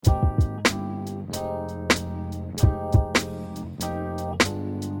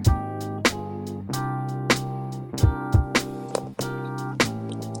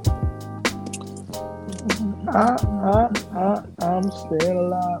I'm staying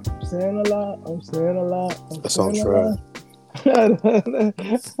alive. I'm staying alive. I'm staying alive. I'm That song's staying trash. alive.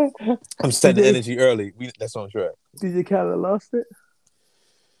 I'm setting the DJ, energy early. That song's trash. DJ Khaled lost it.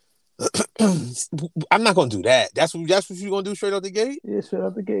 I'm not gonna do that. That's what you're gonna do straight out the gate. Yeah, straight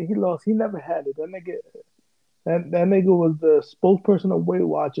out the gate, he lost. He never had it. That nigga was the spokesperson of Weight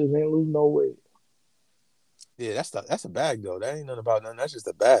Watchers. Ain't lose no weight. Yeah, that's a bag though. That ain't nothing about nothing. That's just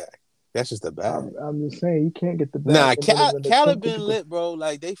a bag. That's just a bag. I'm just saying, you can't get the bag. Nah, Khaled been lit, bro.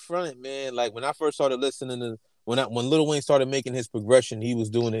 Like they fronted, man. Like when I first started listening to when Lil Wayne started making his progression, he was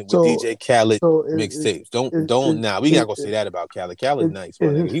doing it with DJ Khaled mixtapes. We gotta go say that about Khaled. Khaled's nice, my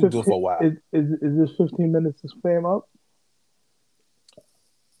nigga. He was doing it for a while. Is this 15 minutes of fame up?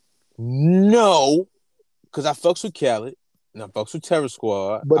 No, because I fucks with Khaled and I fucks with Terror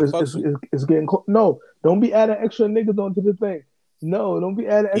Squad. But it's getting close. No, don't be adding extra niggas onto the thing. No, don't be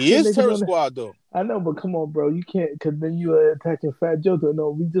adding extra niggas. He is Terror Squad though. I know, but come on, bro. You can't, because then you are attacking Fat Joe. No,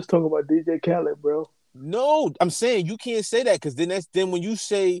 we just talking about DJ Khaled, bro. No, I'm saying you can't say that because then when you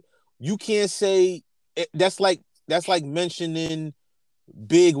say you can't say that's like mentioning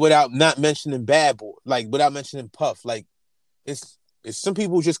Big without not mentioning Bad Boy, like without mentioning Puff. Like it's some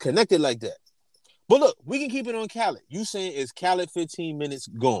people just connected like that. But look, we can keep it on Khaled. You saying is Khaled 15 minutes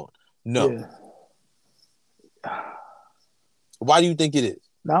gone? No. Yeah. Why do you think it is?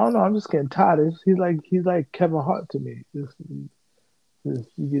 I don't know. I'm just getting tired. He's like Kevin Hart to me. You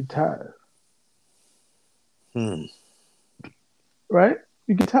get tired. Right?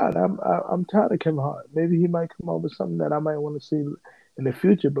 You get tired. I'm tired of Kevin Hart. Maybe he might come up with something that I might want to see in the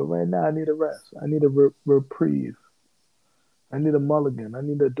future. But right now, I need a rest. I need a reprieve. I need a mulligan. I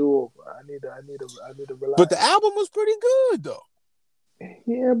need a do-over. I need a relax. But the album was pretty good though.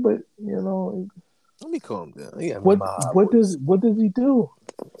 Yeah, but you know. Let me calm down. What does he do?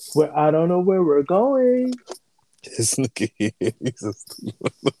 Well, I don't know where we're going. This nigga here.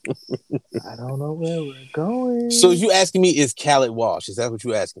 I don't know where we're going. So you asking me, is Khaled washed? Is that what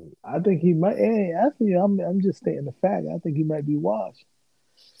you asking me? I think he might. Hey, asking you, I'm just stating the fact. I think he might be washed.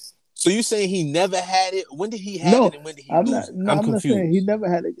 So you saying he never had it? When did he have it and when did he lose it? I'm confused. Not saying he never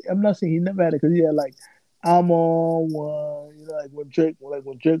had it. I'm not saying he never had it because he had like I'm on one. You know, like when Drake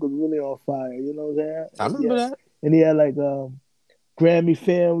was really on fire. You know what I'm saying? I remember that. And he had like Grammy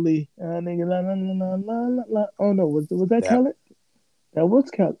Family. Nigga, la, la, la, la, la, la. Oh no, was that Khaled? That was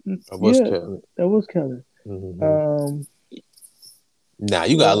Khaled. That was Khaled. Mm-hmm. Nah,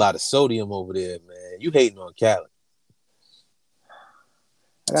 you got a lot of sodium over there, man. You hating on Khaled.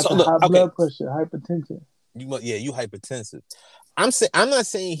 I got high blood pressure, hypertension. You hypertensive. I'm not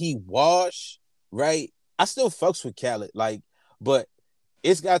saying he washed, right? I still fucks with Khaled, like, but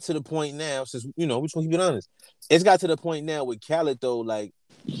it's got to the point now, since we just want to keep it honest. It's got to the point now with Khaled though, like,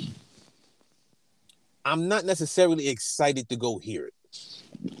 I'm not necessarily excited to go hear it.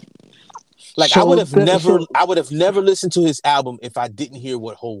 Like, I would have never listened to his album if I didn't hear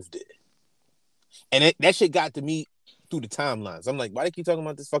what Hove did. And that shit got to me through the timelines. I'm like, why they keep talking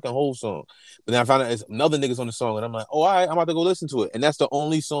about this fucking Hove song? But then I found out there's another niggas on the song, and I'm like, oh, all right, I'm about to go listen to it. And that's the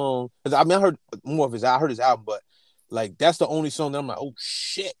only song, because I heard more of I heard his album, but like that's the only song that I'm like, oh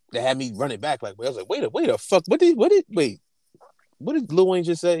shit, that had me run it back. Like, I was like, wait a fuck, what did Lil Wayne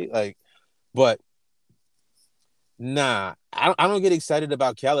just say? Like, but nah, I don't get excited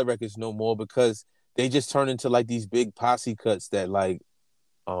about Khaled records no more because they just turn into like these big posse cuts that like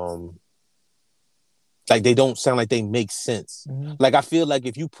they don't sound like they make sense. Mm-hmm. Like I feel like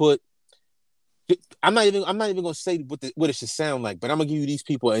if you put, I'm not even gonna say what it should sound like, but I'm gonna give you these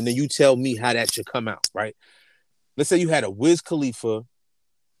people and then you tell me how that should come out, right? Let's say you had a Wiz Khalifa,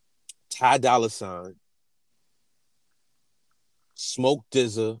 Ty Dolla $ign, Smoke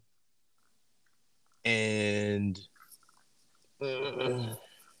DZA, and Devin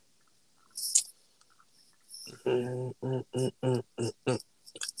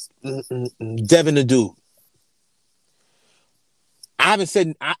the Dude. I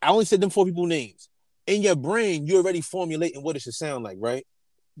only said them 4 people names. In your brain, you're already formulating what it should sound like, right?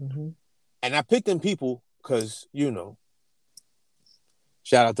 Mm-hmm. And I picked them people because,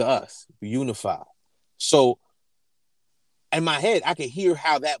 shout out to us, we unify. So in my head, I could hear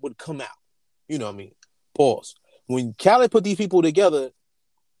how that would come out. You know what I mean? Pause. When Khaled put these people together,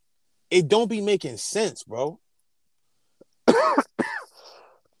 it don't be making sense, bro.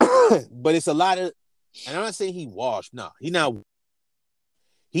 But it's a lot of, and I'm not saying he washed. Nah, he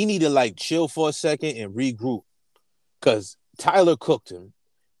need to like chill for a second and regroup. Cause Tyler cooked him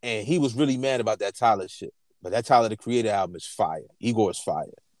and he was really mad about that Tyler shit. But that Tyler, the Creator album is fire. Igor is fire.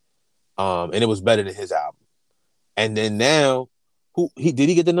 And it was better than his album. And then now, did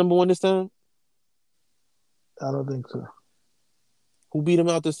he get the number 1 this time? I don't think so. Who beat him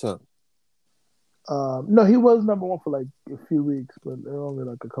out this time? No, he was number one for like a few weeks, but only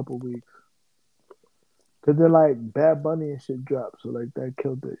like a couple weeks. Cause then like Bad Bunny and shit dropped, so like that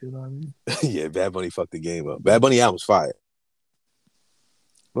killed it. You know what I mean? Yeah, Bad Bunny fucked the game up. Bad Bunny album's fire.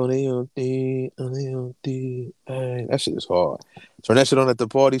 That shit is hard. Turn that shit on at the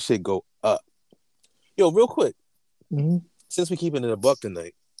party, shit go up. Yo, real quick, Mm-hmm. since we keeping it a buck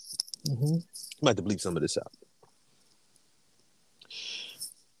tonight, Mm-hmm. I might have to bleep some of this out.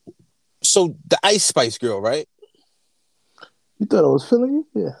 So the Ice Spice girl, right? You thought I was feeling you?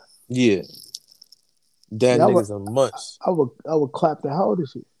 Yeah. Yeah. That Yeah, nigga's a munch. I would clap the hell out of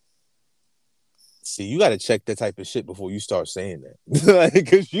shit. See, you gotta check that type of shit before you start saying that. Like,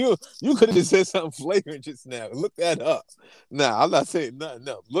 cause you could have just said something flagrant just now. Look that up. Nah, I'm not saying nothing.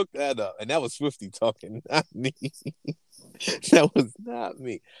 No, look that up. And that was Swifty talking, not me. That was not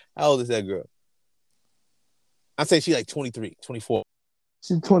me. How old is that girl? I'd say she like 23, 24.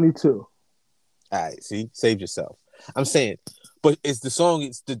 She's 22. All right, see, save yourself. I'm saying, but it's the song,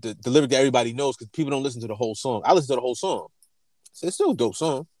 it's the lyric that everybody knows because people don't listen to the whole song. I listen to the whole song. So it's still a dope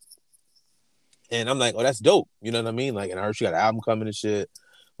song. And I'm like, oh, that's dope. You know what I mean? Like, and I heard she got an album coming and shit,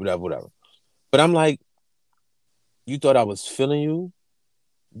 whatever. But I'm like, you thought I was feeling you?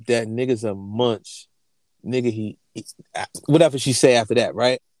 That nigga's a munch. Nigga, he whatever she say after that,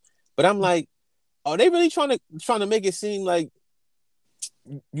 right? But I'm like, are they really trying to make it seem like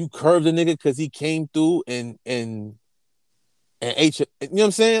you curved the nigga because he came through and ate you know what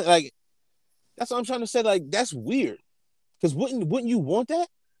I'm saying? Like, that's what I'm trying to say. Like, that's weird. Because wouldn't you want that?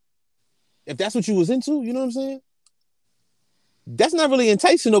 If that's what you was into, you know what I'm saying? That's not really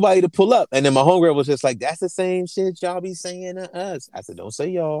enticing nobody to pull up. And then my homegirl was just like, that's the same shit y'all be saying to us. I said, don't say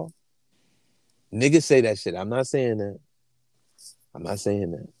y'all. Niggas say that shit. I'm not saying that.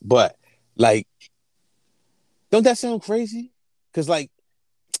 But, like, don't that sound crazy? Because, like,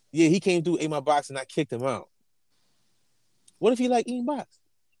 yeah, he came through, ate my box, and I kicked him out. What if he like eating box?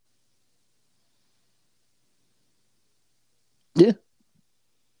 Yeah.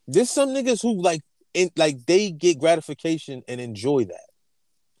 There's some niggas who like they get gratification and enjoy that.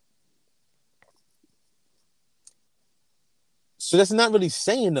 So that's not really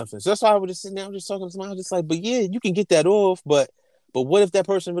saying nothing. So that's why I was just sitting there, I'm just talking to somebody, I was just like, but yeah, you can get that off, but what if that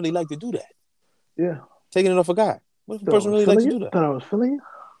person really like to do that? Yeah. Taking it off a guy. What if the person really like to do that? Thought I was feeling you?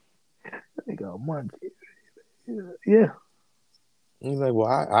 They go, munch. Yeah. And he's like, well,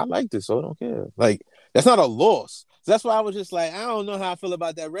 I like this, so I don't care. Like, that's not a loss. So that's why I was just like, I don't know how I feel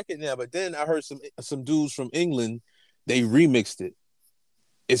about that record now. But then I heard some dudes from England, they remixed it.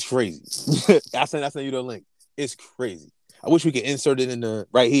 It's crazy. I sent you the link. It's crazy. I wish we could insert it in the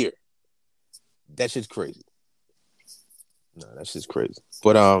right here. That shit's crazy. No, that shit's crazy.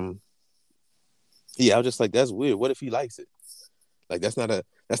 But yeah, I was just like, that's weird. What if he likes it? Like, that's not a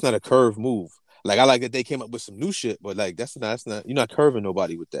curve move. Like, I like that they came up with some new shit, but like that's not you're not curving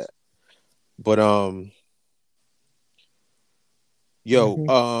nobody with that. But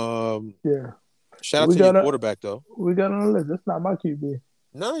yo, yeah. Shout out to your quarterback though. We got on the list. That's not my QB.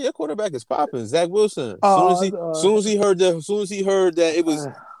 No, your quarterback is popping. Zach Wilson. Soon as he heard that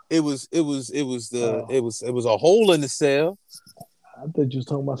it was a hole in the sail. I thought you was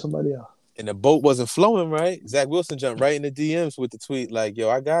talking about somebody else. And the boat wasn't flowing right. Zach Wilson jumped right in the DMs with the tweet like, "Yo,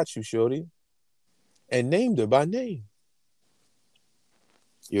 I got you, shorty," and named her by name.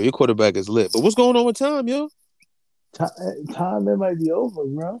 Yo, your quarterback is lit. But what's going on with Tom, yo? Time, it might be over,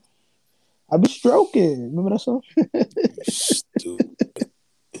 bro. I be stroking. Remember that song?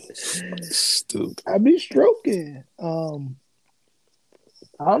 Stupid. I be stroking. I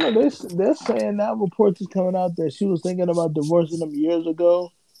don't know. They're saying now reports is coming out that she was thinking about divorcing him years ago.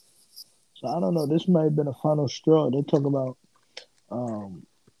 So I don't know. This might have been a final straw. They talk about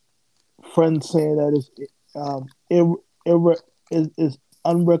friends saying that it's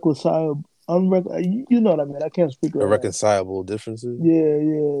unreconcilable. You know what I mean? I can't speak right Irreconcilable differences.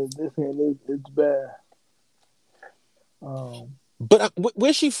 Yeah. This saying it's bad. But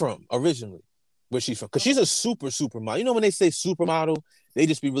where's she from originally? Where's she from? Because she's a supermodel. You know when they say supermodel, they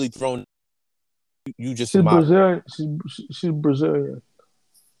just be really throwing. You just she's Brazilian. She's Brazilian.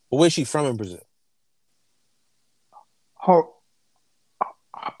 But where's she from in Brazil?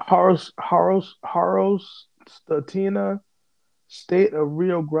 Haros Statina, state of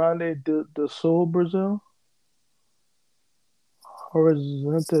Rio Grande do Sul, Brazil.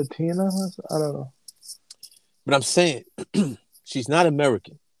 Horizontatina? I don't know. But I'm saying she's not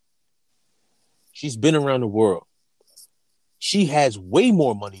American. She's been around the world. She has way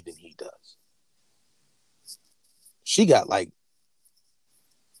more money than he does. She got like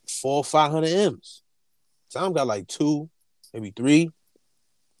 400 or 500 M's. Tom got like 2, maybe 3,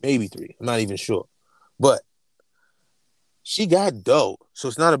 maybe 3. I'm not even sure. But she got dough. So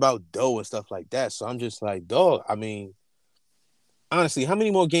it's not about dough and stuff like that. So I'm just like, dog, I mean, honestly, how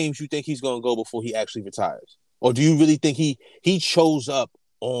many more games you think he's gonna go before he actually retires? Or do you really think he chose up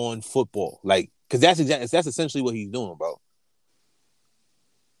on football? Like, because that's essentially what he's doing, bro.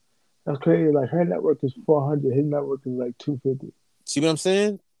 That's crazy. Like her network is 400. His network is like 250. See what I'm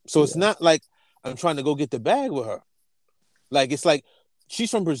saying? So it's Yeah. not like I'm trying to go get the bag with her. Like, it's like she's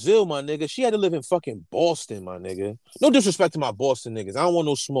from Brazil, my nigga. She had to live in fucking Boston, my nigga. No disrespect to my Boston niggas. I don't want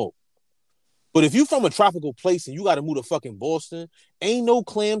no smoke. But if you from a tropical place and you got to move to fucking Boston, ain't no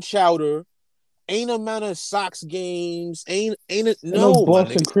clam chowder, ain't no amount of Sox games, ain't it? And no No, my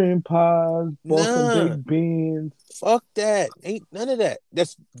Boston nigga. cream pies, Boston Nah, baked beans. fuck that. Ain't none of that.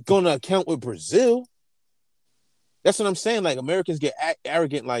 That's gonna account with Brazil. That's what I'm saying. Like, Americans get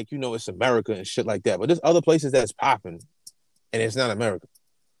arrogant, like, it's America and shit like that. But there's other places that's popping, and it's not America.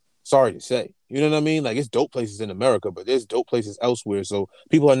 Sorry to say. You know what I mean? Like, it's dope places in America, but there's dope places elsewhere. So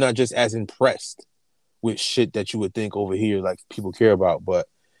people are not just as impressed with shit that you would think over here, like, people care about.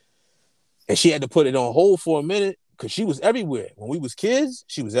 And she had to put it on hold for a minute because she was everywhere. When we was kids,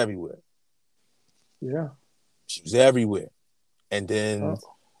 she was everywhere. Yeah. She was everywhere. And Oh, then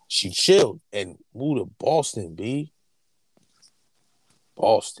she chilled and moved to Boston, B.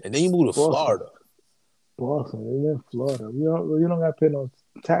 Boston. And then you moved to Boston. Florida. Boston. It's in Florida. You don't got to pay no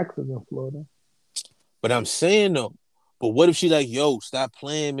taxes in Florida. But I'm saying, though, but what if she like, yo, stop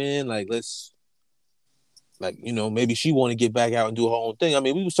playing, man? Like, let's, like, maybe she want to get back out and do her own thing. I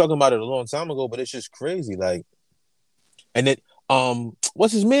mean, we was talking about it a long time ago, but it's just crazy. Like, and then,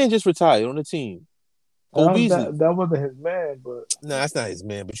 what's his man just retired on the team? Cole Beasley. That wasn't his man, but Nah, that's not his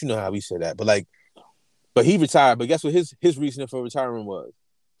man, but you know how we say that. But like, but he retired. But guess what his reasoning for retiring was?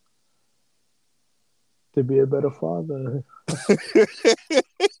 to be a better father.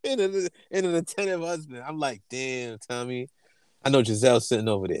 and an attentive husband. I'm like, damn, Tommy. I know Giselle's sitting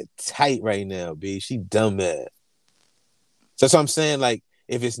over there tight right now, B. She dumb mad. So that's what I'm saying. Like,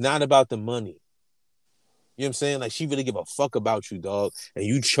 if it's not about the money, you know what I'm saying? Like, she really give a fuck about you, dog. And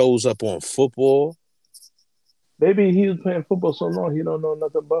you chose up on football. Maybe he was playing football so long he don't know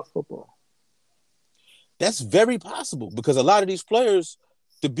nothing but football. That's very possible because a lot of these players,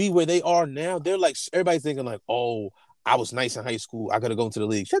 to be where they are now, they're like, everybody's thinking like, oh, I was nice in high school. I gotta go into the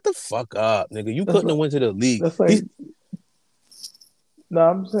league. Shut the fuck up, nigga. You That's couldn't like, have went to the league. that's like no,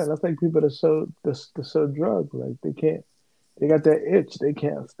 I'm saying that's like people that sell drugs. Like they got that itch, they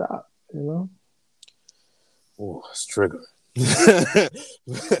can't stop. Oh, it's trigger.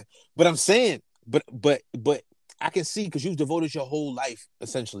 But I'm saying, but I can see because you've devoted your whole life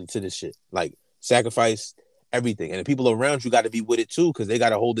essentially to this shit. Like, sacrifice everything. And the people around you got to be with it too, because they got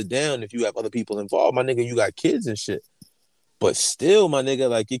to hold it down. If you have other people involved, my nigga, you got kids and shit. But still, my nigga,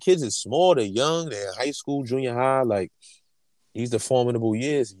 like, your kids is small, they're young, they're in high school, junior high. Like, these the formidable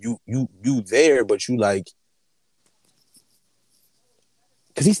years. You there, but you like,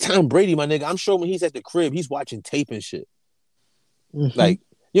 because he's Tom Brady, my nigga. I'm sure when he's at the crib, he's watching tape and shit. hmm Like,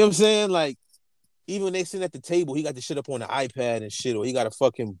 you know what I'm saying? Like, even when they sitting at the table, he got the shit up on the iPad and shit, or he got a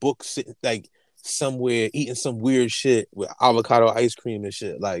fucking book sitting like somewhere eating some weird shit with avocado ice cream and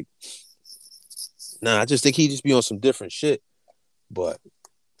shit. Like, nah, I just think he just be on some different shit. But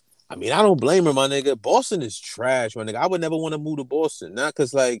I mean, I don't blame her, my nigga. Boston is trash, my nigga. I would never want to move to Boston. Not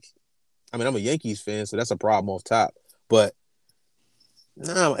because, like, I mean, I'm a Yankees fan, so that's a problem off top. But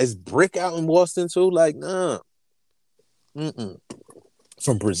nah, is brick out in Boston too? Like, nah. Mm-mm.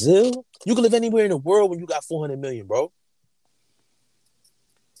 From Brazil? You can live anywhere in the world when you got 400 million, bro.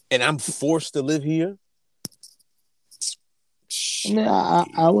 And I'm forced to live here. I mean,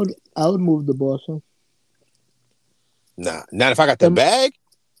 I would move to Boston. Nah, not if I got the M- bag.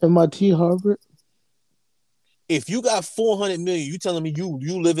 MIT, Harvard. If you got 400 million, you telling me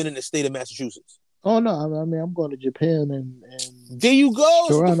you living in the state of Massachusetts? Oh no, I mean I'm going to Japan and There you go.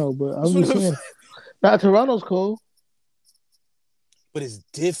 Toronto, but I'm just saying, now Toronto's cool. But it's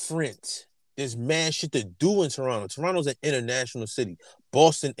different. There's mad shit to do in Toronto. Toronto's an international city.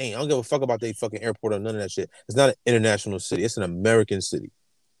 Boston ain't. I don't give a fuck about their fucking airport or none of that shit. It's not an international city. It's an American city.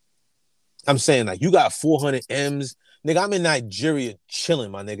 I'm saying, like, you got 400 M's. Nigga, I'm in Nigeria chilling,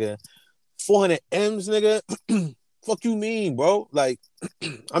 my nigga. 400 M's, nigga? Fuck you mean, bro? Like,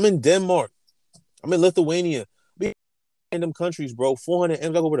 I'm in Denmark. I'm in Lithuania. Be in them countries, bro. 400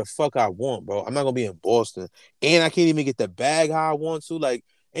 M's, I go where the fuck I want, bro. I'm not gonna be in Boston. And I can't even get the bag how I want to. Like,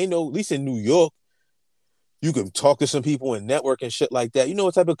 ain't no, at least in New York, you can talk to some people and network and shit like that. You know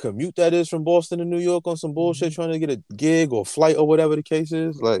what type of commute that is from Boston to New York on some bullshit hmm trying to get a gig or flight or whatever the case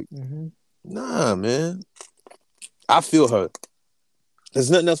is? Like, hmm Nah, man. I feel her. There's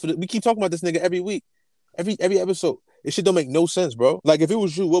nothing else for this. We keep talking about this nigga every week, every episode. This shit don't make no sense, bro. Like if it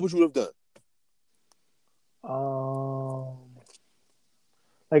was you, what would you have done? Um,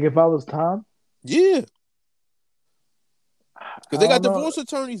 like if I was Tom, Yeah, I because they got don't know. divorce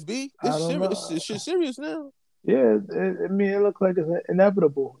attorneys. B, I this don't shit, know. this shit serious now. Yeah, I mean, it looked like it's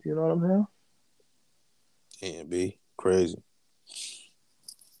inevitable. You know what I'm saying? Damn, B, crazy.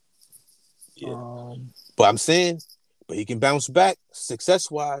 Yeah, Um, but I'm saying, but he can bounce back success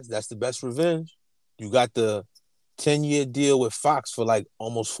wise. That's the best revenge. You got the 10-year deal with Fox for like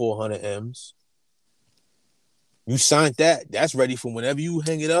almost 400 M's. You signed that. That's ready for whenever you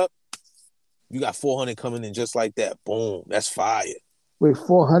hang it up. You got 400 coming in just like that. Boom. That's fire. wait,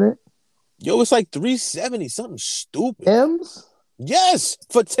 400 Yo, it's like 370, something stupid. M's? Yes,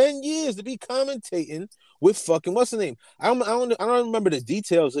 for 10 years to be commentating with fucking what's the name? I don't remember the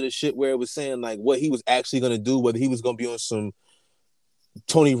details of the shit where it was saying like what he was actually gonna do, whether he was gonna be on some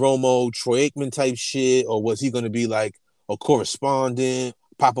Tony Romo, Troy Aikman type shit, or was he gonna be like a correspondent,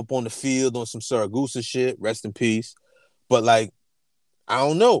 pop up on the field on some Saragusa shit, rest in peace. But like, I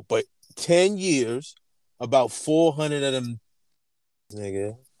don't know. But 10 years, about 400 of them,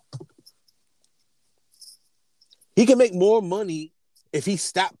 nigga. He can make more money if he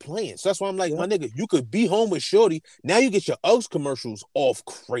stopped playing. So that's why I'm like, Yeah. my nigga, you could be home with Shorty. Now you get your Uggs commercials off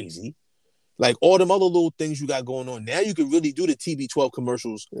crazy. Like all them other little things you got going on. Now you can really do the TB12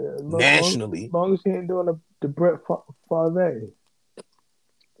 commercials Yeah, nationally. long as he ain't doing the Brett Favre.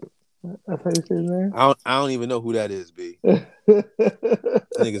 That's how you say his name? I don't even know who that is, B.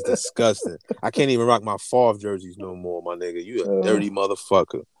 Nigga's disgusting. I can't even rock my Favre jerseys no more, my nigga. You a dirty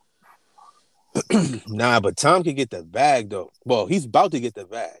motherfucker. Nah, but Tom can get the bag though. Well, he's about to get the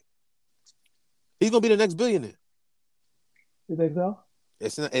bag. He's gonna be the next billionaire. You think so?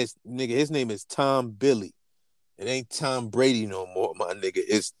 It's not. It's nigga. His name is Tom Billy. It ain't Tom Brady no more, my nigga.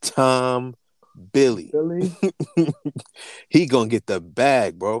 It's Tom Billy. Billy? He gonna get the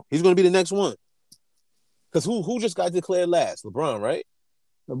bag, bro. He's gonna be the next one. Cause who just got declared last? LeBron, right?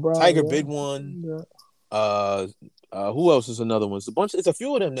 LeBron, Tiger, yeah. big one. Yeah. Who else is another one? It's a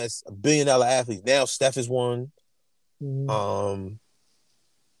few of them that's $1 billion athletes. Now Steph is one. Mm-hmm.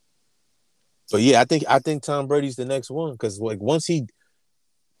 But yeah, I think Tom Brady's the next one. Cause like once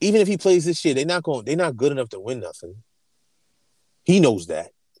even if he plays this shit, they're not good enough to win nothing. He knows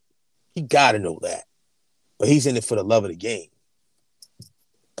that. He gotta know that. But he's in it for the love of the game.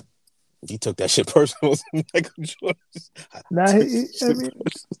 He took that shit personal to Michael Jordan. Nah, I mean,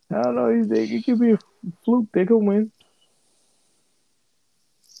 I don't know. It could be a fluke. They could win.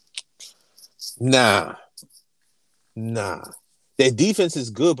 Nah. Their defense is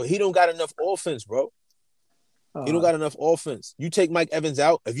good, but he don't got enough offense, bro. He don't got enough offense. You take Mike Evans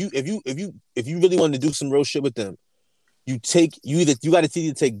out. If you really want to do some real shit with them, you got to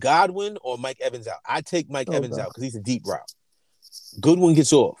either take Godwin or Mike Evans out. I take Mike Evans out because he's a deep route. Goodwin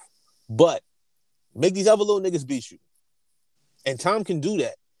gets off, but make these other little niggas beat you. And Tom can do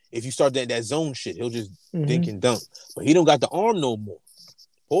that if you start that zone shit. He'll just dink and dunk, but he don't got the arm no more.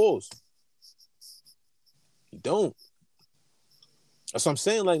 Pause. He don't. That's what I'm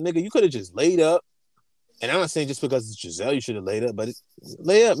saying. Like, nigga, you could have just laid up. And I'm not saying just because it's Giselle, you should have laid up, but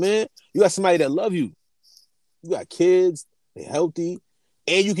lay up, man. You got somebody that love you. You got kids, they're healthy,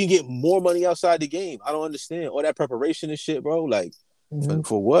 and you can get more money outside the game. I don't understand all that preparation and shit, bro. Like,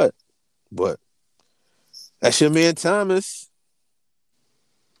 for what? But that's your man Thomas.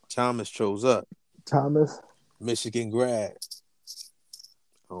 Thomas chose up. Thomas. Michigan grad.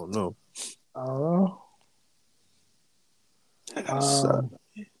 I don't know. That gotta suck.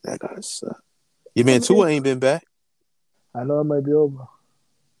 That gotta suck. Your man Tua ain't been back. I know it might be over.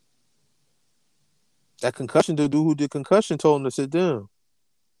 That concussion dude who did concussion told him to sit down.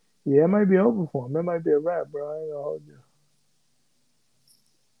 Yeah, it might be over for him. It might be a wrap, bro. I ain't gonna hold you.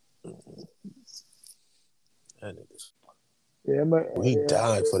 That nigga's. Yeah, it might. Well, he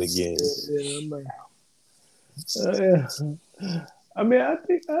died for the game. I mean, I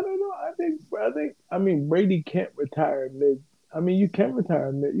don't know. I mean, Brady can't retire mid. I mean, you can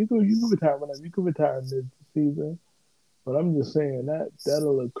retire mid. You can retire whenever. You can retire mid season. But I'm just saying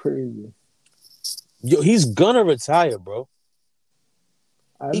that'll look crazy. Yo, he's gonna retire, bro.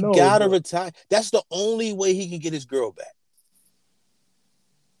 He gotta retire. That's the only way he can get his girl back.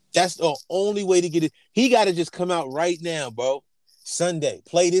 That's the only way to get it. He gotta just come out right now, bro. Sunday,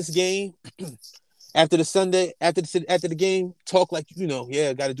 play this game. After the game, talk like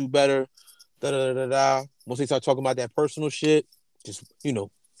gotta do better. Once they start talking about that personal shit, just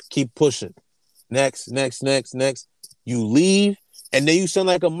keep pushing. Next. You leave, And then you send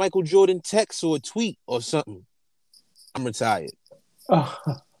like a Michael Jordan text or a tweet or something. I'm retired. I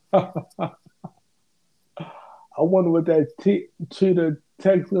wonder what that cheetah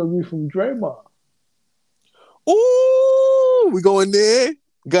text gonna be from Draymond. Ooh, we going there?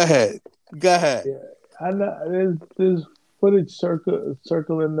 Go ahead. Go ahead. Yeah, I know there's footage circling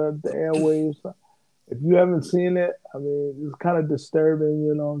the airwaves. If you haven't seen it, I mean, it's kind of disturbing.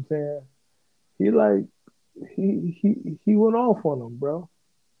 You know what I'm saying? He like he went off on him, bro.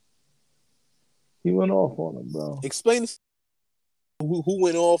 He went off on him, bro. Explain who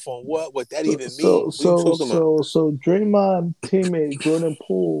went off on what that So even so mean? What are you so talking about? so so Draymond teammate Jordan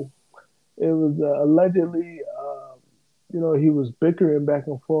Poole, it was allegedly, he was bickering back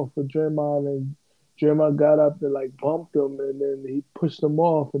and forth with Draymond, and Draymond got up and like bumped him, and then he pushed him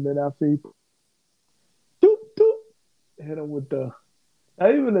off, and then after he doop, doop, hit him with the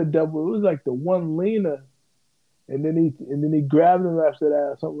not even a double, it was like the one leaner, and then he grabbed him after that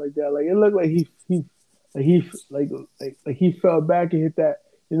or something like that. Like it looked like he fell back and hit that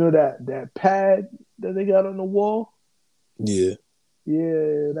that pad that they got on the wall. Yeah.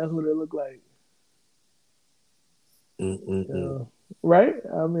 Yeah, that's what it looked like. Mm-mm-mm. Right?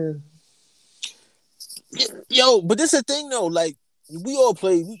 I mean, Yo, but this is the thing though. Like we all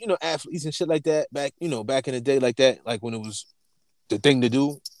played, athletes and shit like that back, back in the day, like that, like when it was the thing to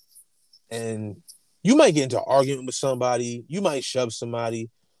do. And you might get into an argument with somebody, you might shove somebody,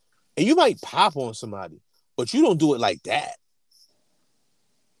 and you might pop on somebody, but you don't do it like that.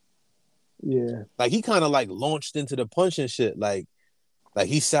 yeah, Like he kind of like launched into the punch and shit. Like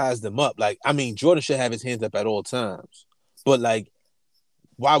he sized them up. Like, I mean, Jordan should have his hands up at all times. But like,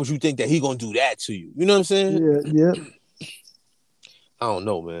 why would you think that he gonna do that to you? You know what I'm saying? yeah, yeah. I don't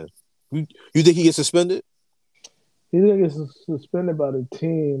know, man. You think he gets suspended? He's gonna get suspended by the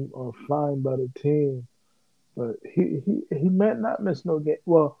team or fined by the team, but he might not miss no game.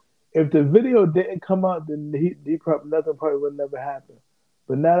 Well, if the video didn't come out, then he probably nothing probably would never happen.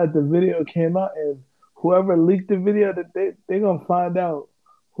 But now that the video came out and whoever leaked the video, that they gonna find out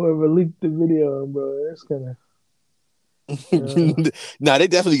whoever leaked the video, bro. It's gonna. Nah, they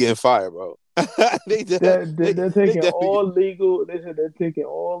definitely getting fired, bro. They're They taking definitely all legal. They said they're taking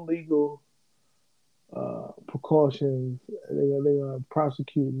all legal precautions. They're gonna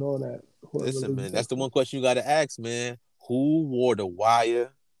prosecute and all that. Whoever listen, leaked man. That's that. the one question you got to ask, man. Who wore the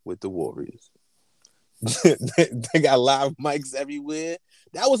wire with the Warriors? They got live mics everywhere.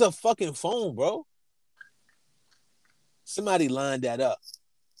 That was a fucking phone, bro. Somebody lined that up.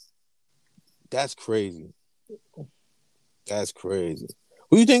 That's crazy. That's crazy.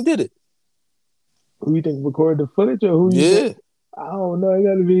 Who you think did it? Who you think recorded the footage, or who you think? Yeah. I don't know. It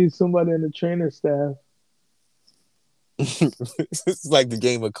got to be somebody in the training staff. It's like the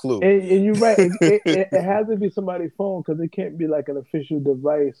game of Clue. And you're right. It has to be somebody's phone because it can't be like an official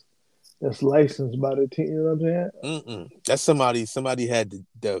device that's licensed by the team. You know what I'm saying? That's somebody. Somebody had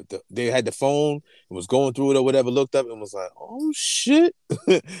they had the phone and was going through it or whatever. Looked up and was like, "Oh shit,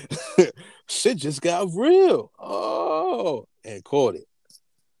 shit just got real." Oh, and caught it.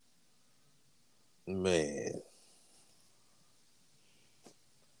 Man.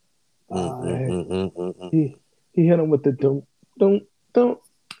 He hit him with the don't.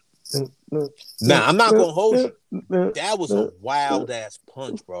 Nah, I'm not gonna hold you. That was a wild ass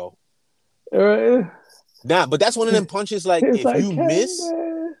punch, bro. Right? Nah, but that's one of them punches. Like It's if like you miss,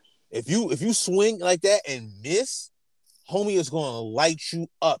 if you swing like that and miss, homie is gonna light you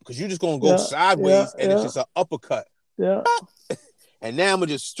up because you're just gonna go sideways and it's just an uppercut. Yeah. And now I'm gonna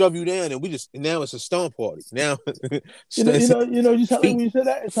just shove you down, and now it's a stomp party. Now, you sound like when you said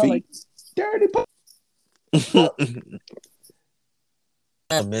that, it sounds like dirty.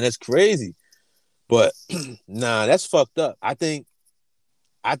 Yeah, man, that's crazy. But nah, that's fucked up. I think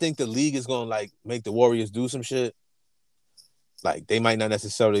the league is gonna like make the Warriors do some shit. Like they might not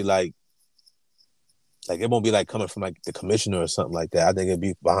necessarily like it won't be like coming from like the commissioner or something like that. I think it'd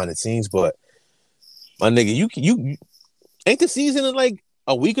be behind the scenes. But my nigga, you ain't the season in like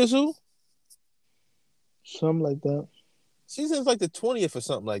a week or so? Something like that. Season's like the 20th or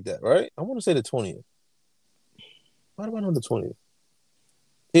something like that, right? I want to say the 20th. Why do I know the 20th?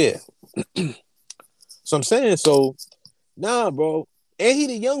 Yeah. So I'm saying, nah, bro. And he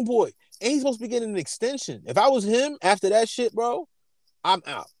the young boy. And he's supposed to be getting an extension. If I was him after that shit, bro, I'm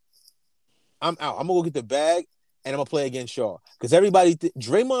out. I'm gonna go get the bag and I'm gonna play against Shaw. Because everybody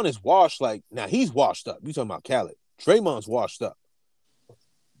Draymond is washed. Like, now he's washed up. You talking about Khaled. Draymond's washed up.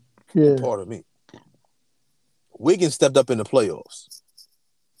 Yeah. Pardon me. Wiggins stepped up in the playoffs.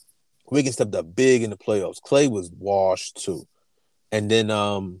 Wiggins stepped up big in the playoffs. Clay was washed too. And then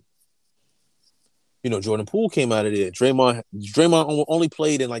Jordan Poole came out of there. Draymond only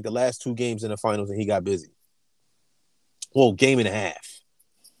played in like the last 2 games in the finals, and he got busy. Well, game and a half.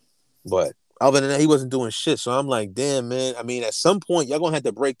 But other than that, he wasn't doing shit. So I'm like, damn, man. I mean, at some point, y'all gonna have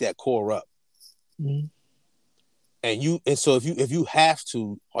to break that core up. Mm-hmm. And so if you have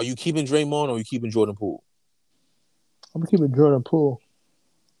to, are you keeping Draymond or are you keeping Jordan Poole? I'm keeping Jordan Poole.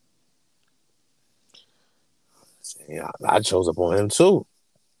 Yeah, I chose up on him too.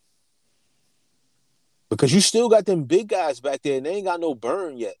 Because you still got them big guys back there and they ain't got no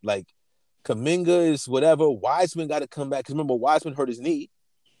burn yet. Like Kaminga is whatever. Wiseman got to come back. Because remember, Wiseman hurt his knee.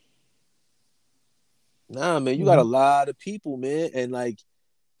 Nah, man, you got a lot of people, man. And like,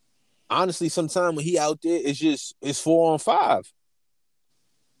 honestly, sometimes when he out there, it's 4-on-5.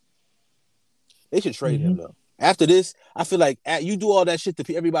 They should trade him though. After this, I feel like you do all that shit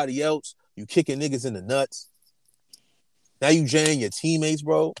to everybody else. You kicking niggas in the nuts. Now you jaying your teammates,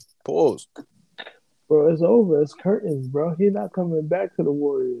 bro. Pause. Bro, it's over. It's curtains, bro. He's not coming back to the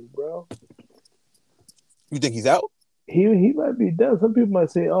Warriors, bro. You think he's out? He might be done. Some people might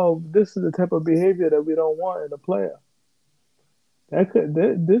say, "Oh, this is the type of behavior that we don't want in a player."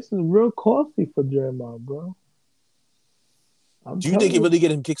 This is real costly for Draymond, bro. Do you think it really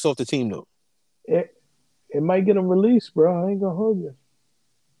get him kicks off the team though? It might get him released, bro. I ain't gonna hold you.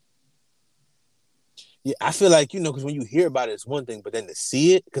 Yeah, I feel like because when you hear about it, it's one thing, but then to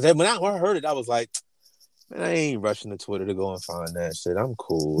see it, because when I heard it, I was like, man, I ain't rushing to Twitter to go and find that shit. I'm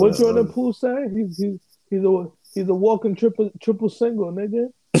cool. What Jordan Poole say? He's a walking triple single,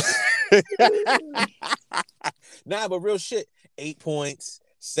 nigga. Nah, but real shit. 8 points,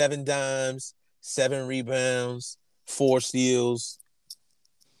 7 dimes, 7 rebounds, 4 steals.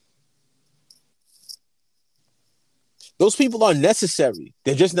 Those people are necessary.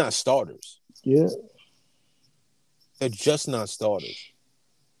 They're just not starters. Yeah. They're just not starters.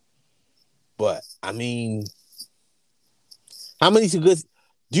 But I mean, how many good?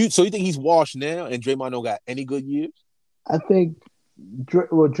 So you think he's washed now, and Draymond don't got any good years? I think.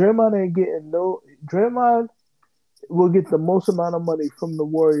 Well, Draymond ain't getting no. Draymond will get the most amount of money from the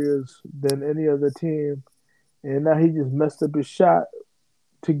Warriors than any other team, and now he just messed up his shot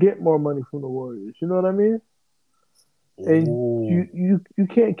to get more money from the Warriors. You know what I mean? And you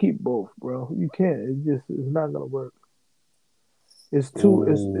can't keep both, bro. You can't. It's not gonna work. It's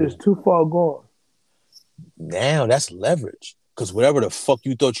too far gone. Now that's leverage. Because whatever the fuck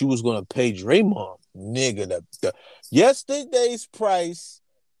you thought you was gonna pay Draymond, nigga, the yesterday's price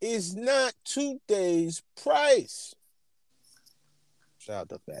is not today's price. Shout out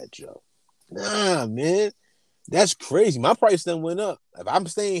to Fat Joe. Nah, man. That's crazy. My price then went up. If I'm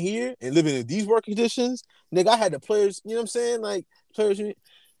staying here and living in these work conditions, nigga, I had the players, you know what I'm saying? Like, players,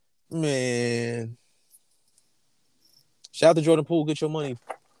 man. Shout out to Jordan Poole. Get your money.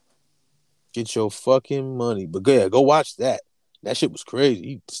 Get your fucking money. But yeah, go watch that. That shit was crazy.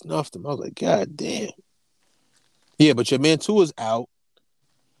 He snuffed him. I was like, God damn. Yeah, but your man Tua is out.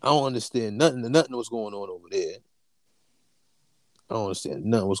 I don't understand nothing what's going on over there. I don't understand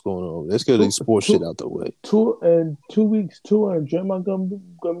nothing what's going on. Let's get this sports shit out the way. 2 weeks, Tua and Draymond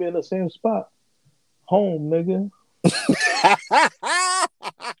gonna be in the same spot. Home, nigga.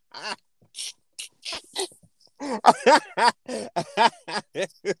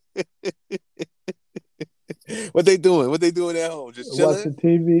 What they doing? What they doing at home? Just chilling? Watching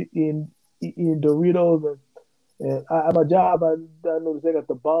TV, eating Doritos, and at my job, I noticed they got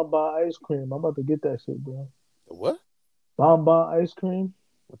the Bonbon ice cream. I'm about to get that shit, bro. The what? Bonbon ice cream.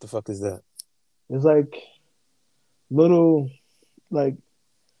 What the fuck is that? It's like little, like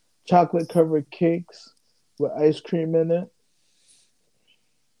chocolate covered cakes with ice cream in it.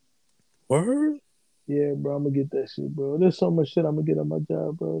 Word? Yeah, bro, I'm gonna get that shit, bro. There's so much shit I'm gonna get on my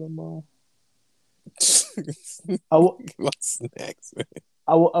job, bro, tomorrow. What's next, man?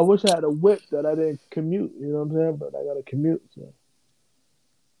 I wish I had a whip that I didn't commute. You know what I'm saying? But I gotta commute. So.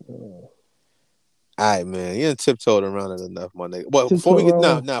 All right, man. You done tiptoed around it enough, my nigga. Well, before we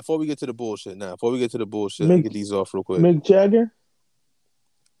get to the bullshit, let me get these off real quick. Mick Jagger?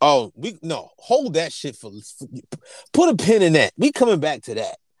 Oh, hold that shit for put a pin in that. We coming back to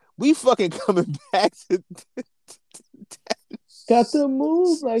that. We fucking coming back to Got the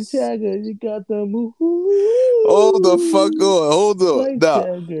move like Jagger. You got the move. Hold the fuck on. Hold on. Like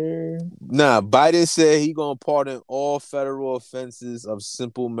Jagger. Nah, Biden said he gonna pardon all federal offenses of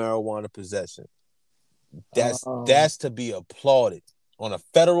simple marijuana possession. That's to be applauded. On a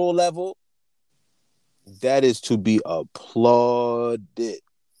federal level, that is to be applauded.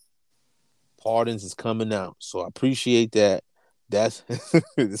 Pardons is coming out. So I appreciate that. That's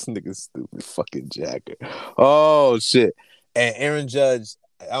this nigga stupid fucking Jagger. Oh shit. And Aaron Judge,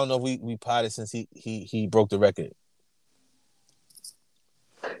 I don't know if we potted since he broke the record.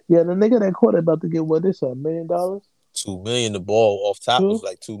 Yeah, the nigga that caught it about to get what is $1 million? 2 million. The ball off top was Two?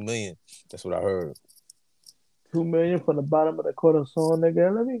 like 2 million. That's what I heard. 2 million from the bottom of the quarter song,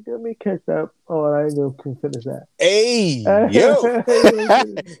 nigga. Let me catch that. Oh, I ain't gonna finish that. Hey, I yo. ain't gonna finish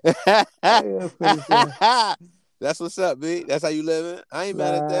that. I ain't gonna finish that. That's what's up, B. That's how you living. I ain't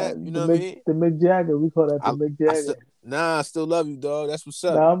mad at Nah, that. You know what I mean? the Mick Jagger. We call that the Mick I still, Jagger. nah, I still love you, dog. That's what's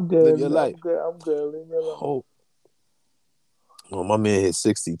up. Nah, I'm Live good. your life. I'm good. I'm good. Leave me alone. Oh, well, my man hit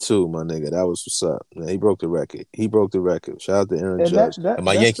 62, my nigga. That was what's up. Man, he broke the record. He broke the record. Shout out to Aaron And Judge. And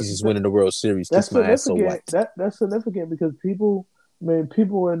my that's Yankees is winning the World Series. that's Kiss my ass so significant. white. That's significant because people, I mean,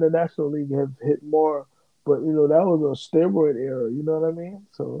 people in the National League have hit more, but that was a steroid era. You know what I mean?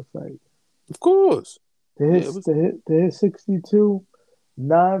 So it's like Of course. to Yeah, hit it was to hit 62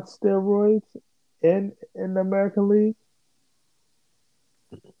 non-steroids in the American League.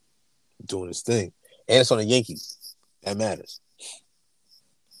 doing his thing. And it's on the Yankees. That matters.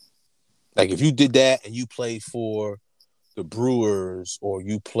 Like if you did that and you played for the Brewers or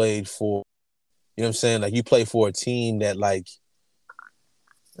you played for, you know what I'm saying? Like you play for a team that like,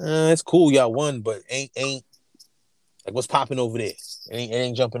 it's cool, y'all won, but ain't like what's popping over there? It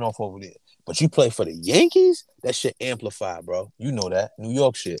ain't jumping off over there. But you play for the Yankees, that shit amplified, bro. You know that. New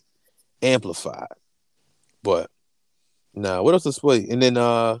York shit. Amplified. But nah, what else is wait? And then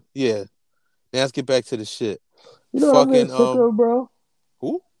yeah. Now let's get back to the shit. You know what I'm getting Fucking sick of, bro?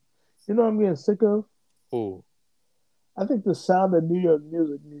 who? You know what I'm getting sick of? Who? I think the sound of New York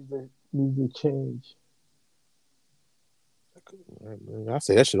music needs to change. I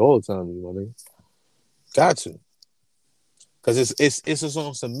say that shit all the time, you know what I mean? Got to. Cause it's just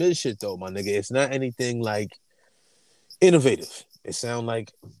on some mid shit though, my nigga. It's not anything like innovative. It sound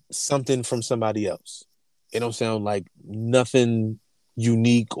like something from somebody else. It don't sound like nothing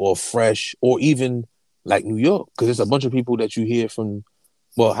unique or fresh or even like New York. Cause there's a bunch of people that you hear from.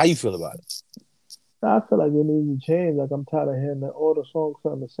 Well, how you feel about it? I feel like it needs to change. Like I'm tired of hearing that all the songs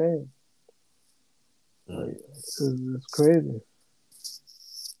sound the same. Like it's crazy.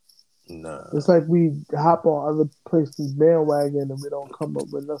 Nah. It's like we hop on other places bandwagon and we don't come up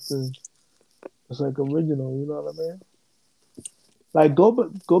with nothing. It's like original. You know what I mean? Like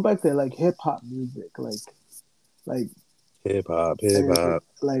go back to like hip hop music, like Hip hop, like, hip hop.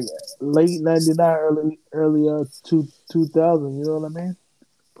 like late '99, early 2000. You know what I mean?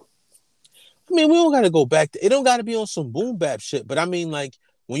 I mean, we don't gotta go back to it. Don't gotta be on some boom bap shit. But I mean, like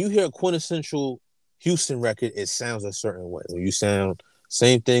when you hear a quintessential Houston record, it sounds a certain way. When you sound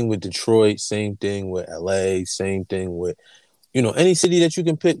same thing with Detroit, same thing with LA, same thing with any city that you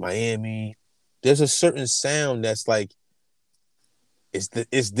can pick, Miami. There's a certain sound that's like it's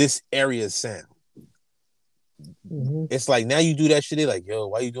this area's sound. Mm-hmm. It's like now you do that shit, they're like, yo,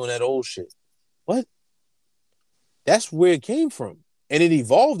 why you doing that old shit? What? That's where it came from. And it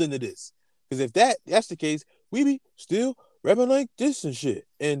evolved into this. Because if that's the case, we be still rapping like this and shit.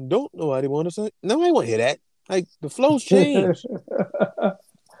 And don't nobody want to say, nobody want to hear that. Like the flows change. The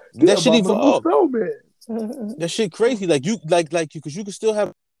That shit abominable evolved. snowman. That shit crazy. Like you because you can still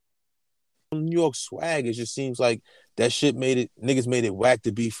have New York swag. It just seems like that shit niggas made it whack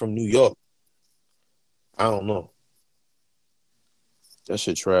to be from New York. I don't know. That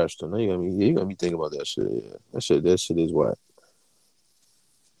shit trash though. Now you got me thinking about that shit. Yeah. That shit is whack.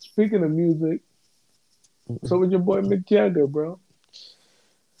 Speaking of music, so with your boy Mick Jagger, bro.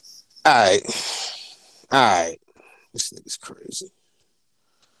 Alright. Alright. This nigga's crazy.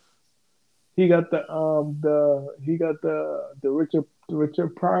 He got the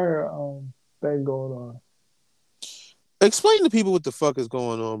Richard Pryor thing going on. Explain to people what the fuck is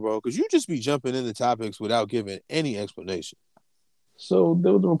going on, bro. Because you just be jumping into topics without giving any explanation. So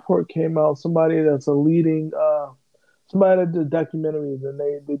there was a report came out. Somebody that's a leading somebody that does documentaries and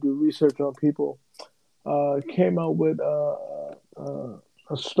they do research on people came out with a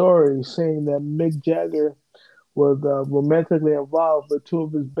story saying that Mick Jagger was romantically involved with two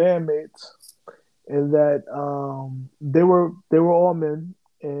of his bandmates, and that they were all men,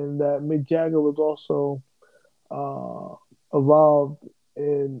 and that Mick Jagger was also involved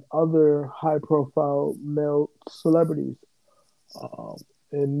in other high-profile male celebrities. Um,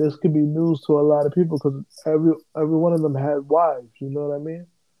 and this could be news to a lot of people because every one of them had wives. You know what I mean?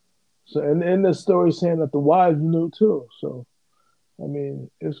 So, and in the story saying that the wives knew too. So, I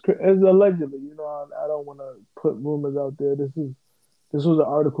mean, it's allegedly. I don't want to put rumors out there. This was an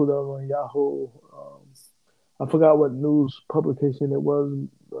article that was on Yahoo. I forgot what news publication it was.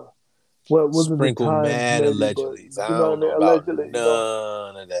 What wasn't the Sprinkle Times mad maybe, but allegedly. I you know what I don't know mean. about Allegedly,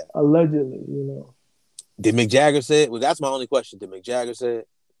 none of that. allegedly. Did Mick Jagger say it? Well, that's my only question. Did Mick Jagger say it?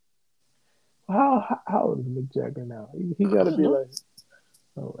 How old is Mick Jagger now? He I got to don't be know.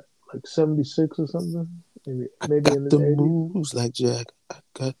 like 76 or something. Maybe I maybe got in his the 80s. moves like Jagger. I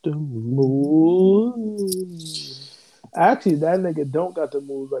got the moves. Moves. Actually, that nigga don't got the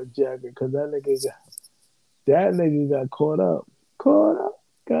moves like Jagger because that nigga got caught up. Caught up.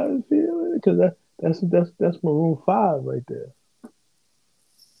 Got to feel it because that's Maroon 5 right there.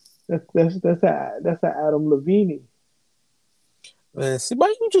 That's that Adam Levine. Man, see,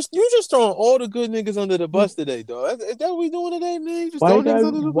 why you just throwing all the good niggas under the bus today, dog? Is that what we doing today, man? You just Why you throwing niggas got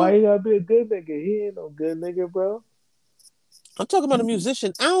under the why bus? you gotta be a good nigga? He ain't no good nigga, bro. I'm talking about a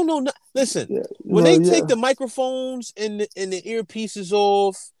musician. I don't know. Listen, Yeah, when they well, take yeah. the microphones and the earpieces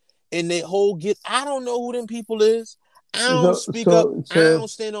off and they whole get, I don't know who them people is. I don't So speak up. so I so don't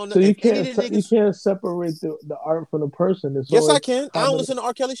stand on. so If you any of can't the you niggas, can't separate the art from the person. It's yes, I always can. I don't common. listen to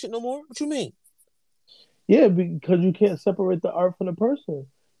R. Kelly shit no more. What you mean? Yeah, because you can't separate the art from the person.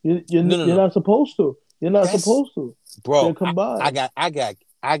 No, no, You're no. not supposed to. You're not That's supposed to. They're bro. I combined. got, I got,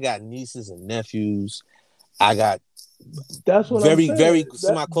 I got nieces and nephews. I got That's what I'm very, saying. very.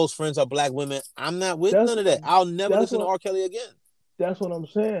 Some of my close friends are black women. I'm not with That's none of that. I'll never that's listen to what R. Kelly again. that's what I'm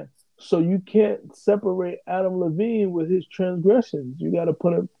saying. So you can't separate Adam Levine with his transgressions. You got to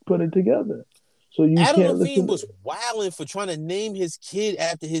put it together. So you Adam can't Levine listen. was wilding for trying to name his kid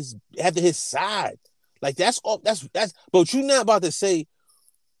after his side. Like that's all. That's. But you're not about to say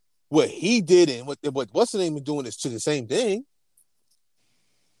what he did and what what's the name of doing is to the same thing.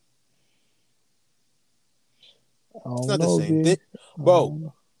 I It's don't not the know, same B. thing, I bro. don't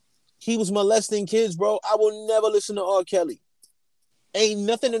know. He was molesting kids, bro. I will never listen to R. Kelly. Ain't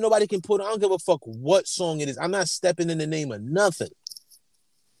nothing that nobody can put. I don't give a fuck what song it is. I'm not stepping in the name of nothing.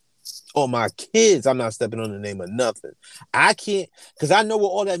 Or my kids, I'm not stepping on the name of nothing. I can't because I know where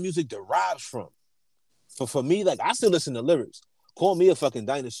all that music derives from. For me, like I still listen to lyrics. Call me a fucking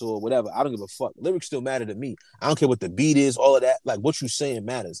dinosaur, or whatever. I don't give a fuck. Lyrics still matter to me. I don't care what the beat is, all of that. Like what you saying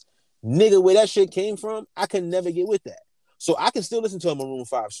matters. Nigga, where that shit came from, I can never get with that. So I can still listen to a Maroon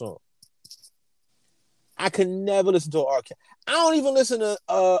 5 song. I can never listen to an R. Kelly. I don't even listen to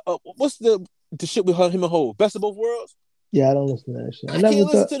what's the shit with him and Hov? Best of Both Worlds. Yeah, I don't listen to that shit. I can't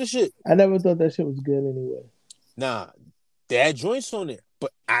listen to the shit. I never thought that shit was good anyway. Nah, they had joints on there,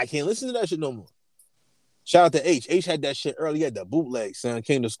 but I can't listen to that shit no more. Shout out to H. H had that shit early. He had the bootleg. Son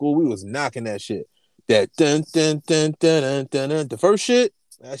came to school. We was knocking that shit. That dun dun dun dun dun dun dun. The first shit,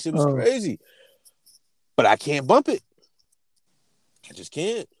 that shit was Oh, crazy. But I can't bump it. I just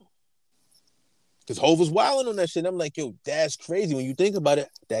can't. Because Hov was wilding on that shit. I'm like, yo, that's crazy. When you think about it,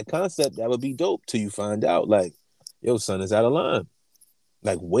 that concept, that would be dope till you find out, like, yo, son is out of line.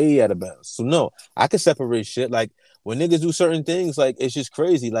 Like, way out of bounds. So, no, I can separate shit. Like, when niggas do certain things, like, it's just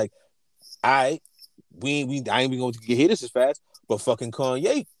crazy. Like, I I ain't going to get hit this as fast, but fucking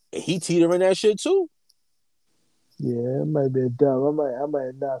Kanye, he teetering that shit too. yeah, it might be a dub. I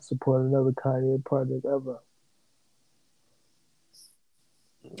might not support another Kanye project ever.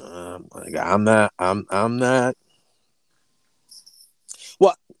 Like, I'm not.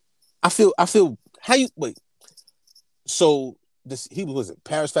 Well, I feel how you wait. So this he was it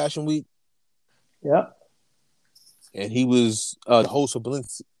Paris Fashion Week, Yep, and he was the host of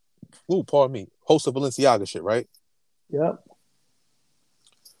Balenciaga. Ooh, pardon me, host of Balenciaga shit, right? yep.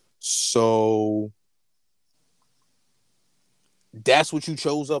 So that's what you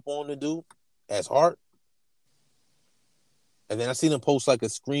chose up on to do as art. And then I seen him post like a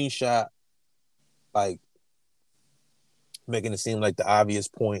screenshot, like making it seem like the obvious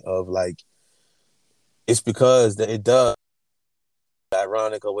point of like it's because that it does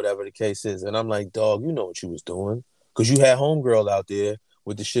ironic or whatever the case is. And I'm like, dog, you know what you was doing because you had homegirl out there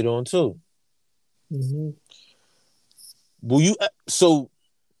with the shit on too. Hmm. Will you? So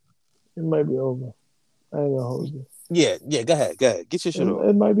It might be over. I ain't gonna hold you. yeah. Go ahead, get your shit off.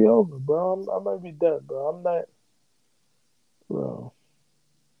 It might be over, bro. I might be dead, bro. I'm not, bro.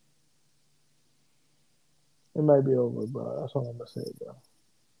 It might be over, bro. That's all I'm gonna say, bro.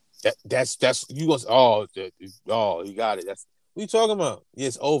 That's you was oh you got it. That's what you talking about. Yeah,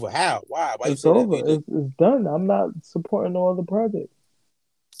 it's over. How? Why you It's say that? over. It's done. I'm not supporting no other project.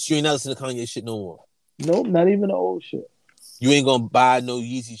 So you ain't not listening to Kanye shit no more. Nope, not even the old shit. You ain't gonna buy no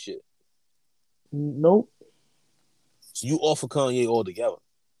Yeezy shit. Nope. So you off of Kanye altogether.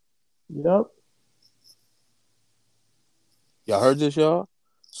 Yep. Y'all heard this, y'all?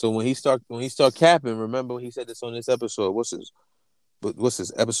 So when he start capping, remember he said this on this episode. What's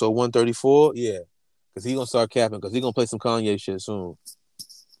this episode 134? Yeah, because he gonna start capping because he gonna play some Kanye shit soon.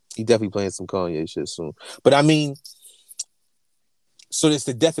 He definitely playing some Kanye shit soon. But I mean, So it's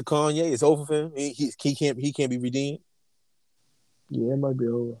the death of Kanye. It's over for him. He can't be redeemed. Yeah, it might be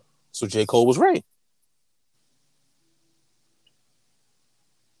over. So J. Cole was right.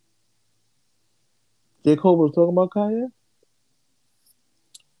 J. Cole was talking about Kanye?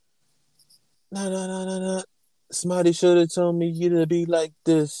 No, no, no, no, no. Somebody should have told me you to be like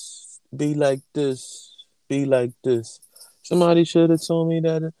this, be like this, be like this. Somebody should have told me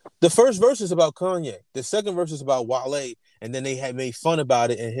that. The first verse is about Kanye. The second verse is about Wale, and then they had made fun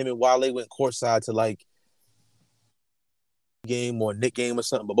about it, and him and Wale went courtside to like game or Nick game or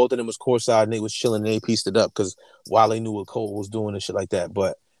something. But both of them was courtside, and they was chilling, and they pieced it up because Wale knew what Cole was doing and shit like that.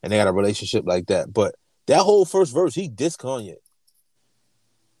 But and they had a relationship like that. But that whole first verse, he dissed Kanye.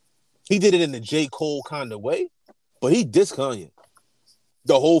 He did it in the J. Cole kind of way, but he dissed Kanye.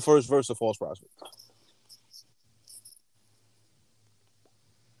 The whole first verse of False Prospect.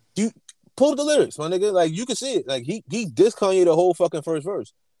 You pull the lyrics, my nigga. Like you can see it. Like he dissed Kanye the whole fucking first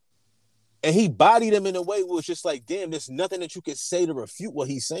verse. And he bodied him in a way where it's just like, damn, there's nothing that you can say to refute what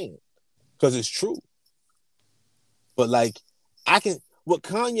he's saying. Because it's true. But like, what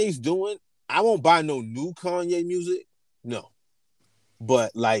Kanye's doing, I won't buy no new Kanye music. No.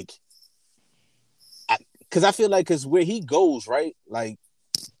 But like, because I feel like, because where he goes, right? Like,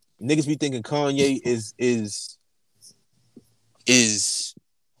 niggas be thinking Kanye is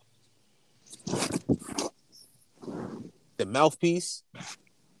the mouthpiece.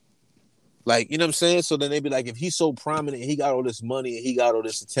 Like, you know what I'm saying? So then they be like, if he's so prominent, he got all this money and he got all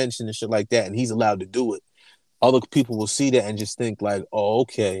this attention and shit like that, and he's allowed to do it, other people will see that and just think like, oh,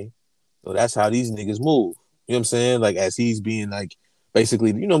 okay, so that's how these niggas move. You know what I'm saying? Like, as he's being like,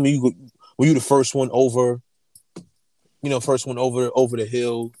 basically, you know, were you the first one over, over the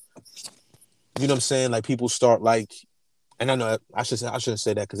hill? You know what I'm saying? Like, people start like, and I know I shouldn't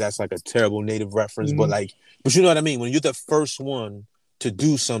say that because that's like a terrible native reference, but Mm-hmm. like, but you know what I mean? When you're the first one to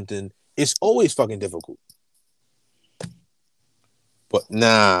do something, it's always fucking difficult. But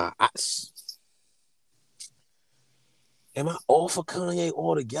nah, am I all for Kanye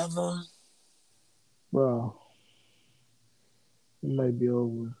altogether? Bro, it might be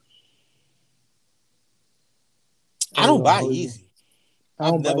over. I I ain't don't gonna buy hold you. Yeezy. I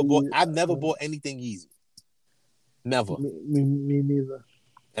don't buy you. I've never bought anything Yeezy. Never. Me neither.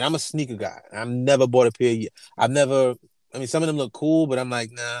 And I'm a sneaker guy. I've never bought a pair of Yeezy. I've never, I mean, some of them look cool, but I'm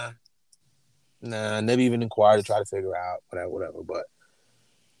like, nah, never even inquired to try to figure out whatever. But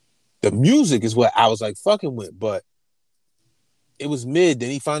the music is what I was like fucking with. But it was mid. Then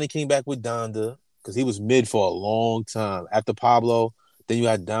he finally came back with Donda because he was mid for a long time. After Pablo, then you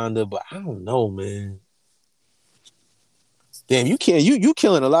had Donda. But I don't know, man. Damn, you can't. You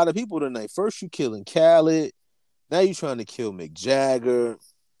killing a lot of people tonight. First you killing Khaled. Now you trying to kill Mick Jagger.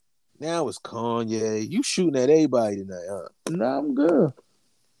 Now it's Kanye. You shooting at everybody tonight, huh? Nah, I'm good.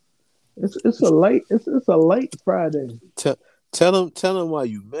 It's a light Friday. Tell tell him why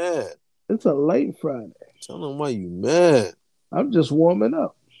you mad. It's a light Friday. Tell him why you mad. I'm just warming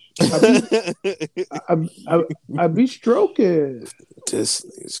up. I be I be stroking. This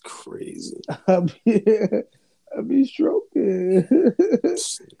is crazy. I be I be stroking.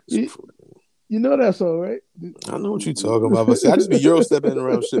 you, you know that song, right? I know what you talking about, but see, I just be Euro stepping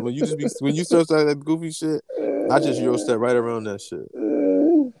around shit. When you start saying that goofy shit, I just Euro step right around that shit.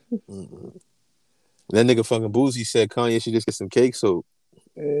 Mm-mm. That nigga fucking Boozy said Kanye should just get some cake soap.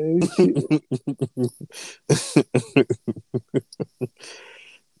 Damn,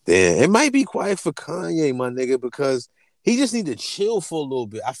 it might be quiet for Kanye, my nigga, because he just need to chill for a little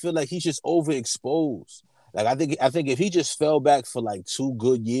bit. I feel like he's just overexposed. Like I think if he just fell back for like 2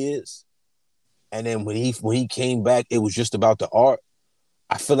 good years, and then when he came back, it was just about the art.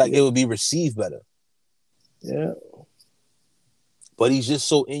 I feel like it would be received better. Yeah. But he's just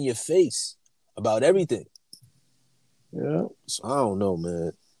so in your face about everything. Yeah. So I don't know,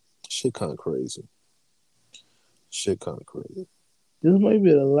 man. Shit kind of crazy. This might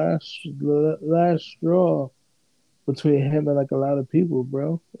be the last straw between him and like a lot of people,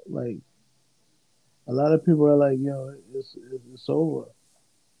 bro. Like a lot of people are like, yo, it's over.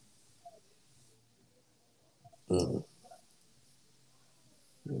 Mm.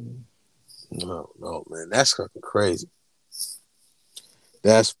 No, man. That's fucking crazy.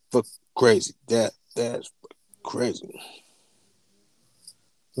 That's crazy. That's crazy.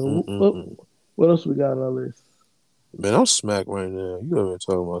 So what else we got on our list? Man, I'm smacked right now. You ever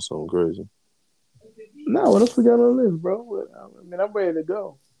talking about something crazy? No, what else we got on our list, bro? I mean, I'm ready to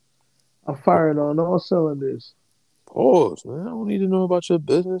go. I'm firing on all cylinders. Pause, man. I don't need to know about your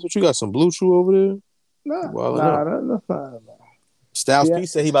business. But you got some Blue Chew over there? Wilding out. That's not. Styles Yeah. P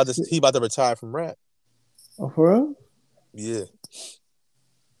said he about to retire from rap. Oh, for real? Yeah.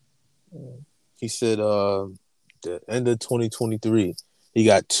 He said the end of 2023, he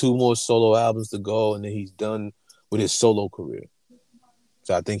got 2 more solo albums to go, and then he's done with his solo career.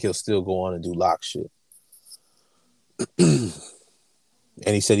 So I think he'll still go on and do lock shit.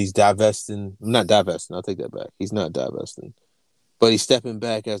 And he said he's divesting. Not divesting. I'll take that back. He's not divesting, but he's stepping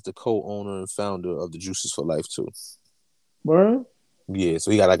back as the co-owner and founder of the Juices for Life too. Word? Yeah, so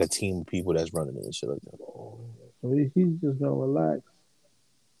he got like a team of people that's running it and shit like that. So he's just gonna relax.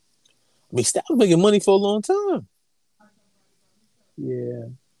 I mean, Styles making money for a long time. Yeah.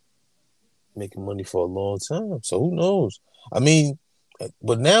 Making money for a long time. So who knows? I mean,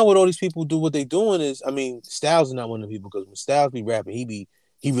 but now what all these people do, what they doing is, I mean, Styles is not one of the people, because when Styles be rapping,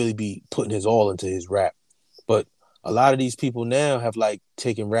 he really be putting his all into his rap. But a lot of these people now have like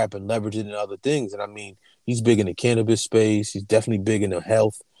taken rap and leveraged it in other things. And I mean, he's big in the cannabis space. He's definitely big in the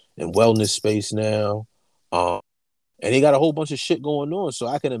health and wellness space now. And he got a whole bunch of shit going on. So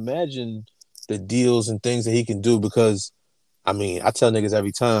I can imagine the deals and things that he can do, because I mean, I tell niggas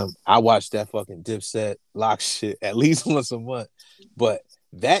every time I watch that fucking Dipset lock shit at least once a month, but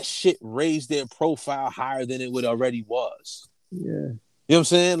that shit raised their profile higher than it would already was. Yeah. You know what I'm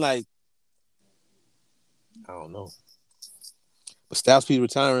saying? Like, I don't know. But Styles P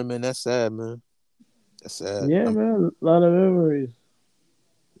retiring, man, that's sad, man. That's sad. Yeah, man. A lot of memories.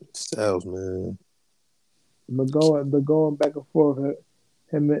 Styles, man. The going back and forth,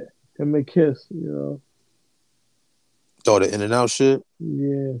 him and Kiss, you know. Oh, the In and Out shit.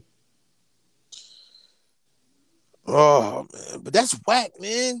 Yeah. Oh man, but that's whack,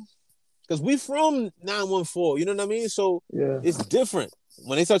 man. Because we from 914, you know what I mean? So Yeah. it's different.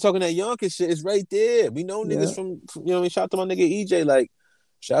 When they start talking that Yonkers shit, it's right there. We know Yeah. niggas from, you know what I mean? Shout out to my nigga EJ, like,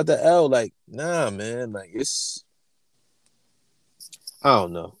 shout out to L, like, nah, man, like, it's, I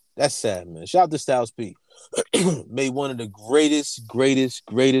don't know. That's sad, man. Shout out to Styles P. Made one of the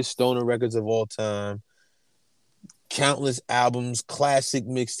greatest stoner records of all time. Countless albums, classic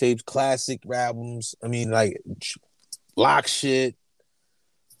mixtapes, classic albums. I mean, like, lock shit.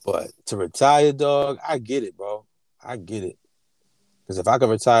 But to retire, dog, I get it, bro. I get it. Because if I could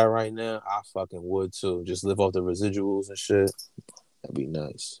retire right now, I fucking would too. Just live off the residuals and shit. That'd be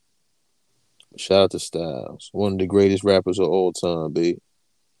nice. Shout out to Styles, one of the greatest rappers of all time, B.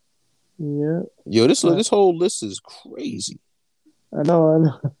 Yeah. Yo, this whole list is crazy. I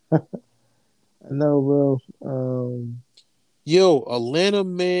know. I know, bro. Yo, Atlanta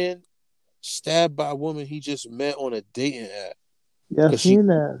man stabbed by a woman he just met on a dating app. Yeah, I seen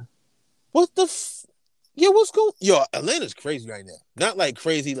that. What the yeah, what's going? Yo, Atlanta's crazy right now. Not like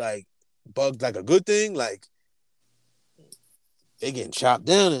crazy, like bugged, like a good thing. Like they getting chopped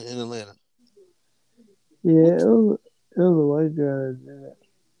down in Atlanta. Yeah, it was a white girl that did it.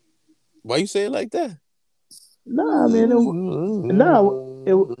 Why you say it like that? Nah, I mean, it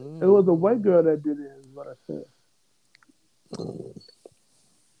was a white girl that did it. Is what I said.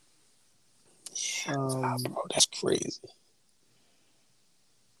 Bro, that's crazy.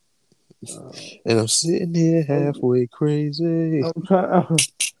 And I'm sitting here halfway crazy. I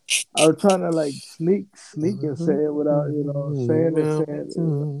was trying to like sneak and say it without, saying it.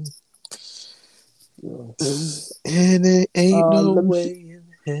 And it ain't no Let me way see. in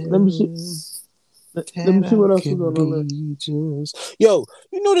hell Let me see. Let me see what else is on the list. Yo,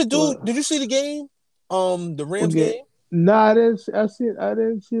 you know the dude? What? Did you see the game? The Rams Okay. game. Nah, I didn't. I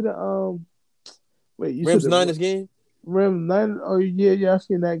didn't see the Wait, you said Rams the Niners game. Rams 9? Oh yeah, I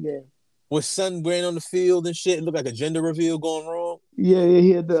seen that game. With son ran on the field and shit. It looked like a gender reveal going wrong. Yeah,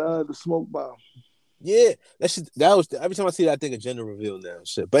 he had the smoke bomb. Yeah, that was every time I see that, I think a gender reveal now.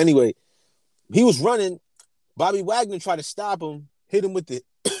 Shit. But anyway, he was running. Bobby Wagner tried to stop him, hit him with the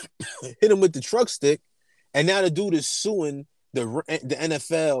truck stick, and now the dude is suing the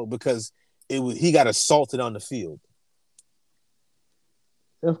NFL because he got assaulted on the field.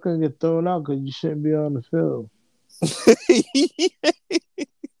 That's gonna get thrown out because you shouldn't be on the field.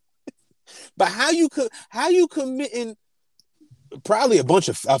 But how you committing probably a bunch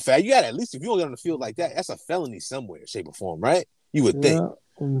of you got at least, if you don't get on the field like that, that's a felony somewhere, shape or form, right? You would think.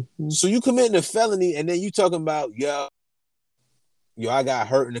 Mm-hmm. So you committing a felony, and then you talking about yo, I got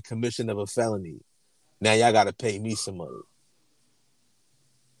hurt in the commission of a felony. Now y'all got to pay me some money.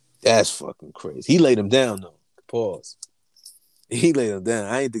 That's fucking crazy. He laid him down though. Pause. He laid him down.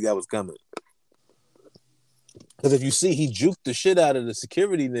 I didn't think that was coming. Because if you see, he juked the shit out of the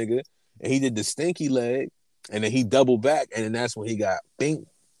security nigga, and he did the stinky leg, and then he doubled back, and then that's when he got bing.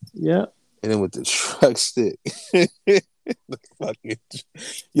 Yeah. And then with the truck stick. The fucking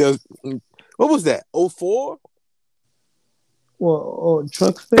yo, what was that? 04? Well,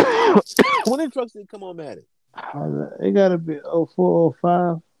 truck stick. When did truck stick come on Madden? It gotta be 04,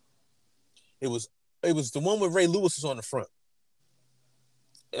 05. It was the one with Ray Lewis was on the front.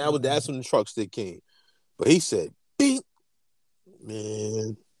 And that's when the truck stick came. But he said, beep,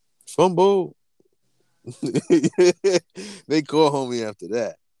 man, fumble. They call homie after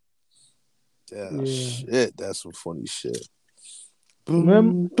that. Yeah, shit, that's some funny shit.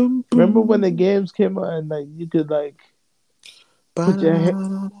 Remember, Boom, boom, remember when boom. the games came out and like you could like put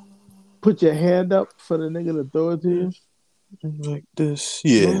put your hand up for the nigga to throw it to you? Like this.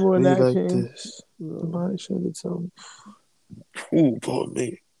 Yeah, Remember when me that like came? this. Somebody should have told me. Ooh, poor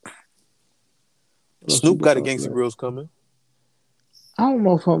me. What else we Snoop could got a talk Gangsta about? Grills coming. I don't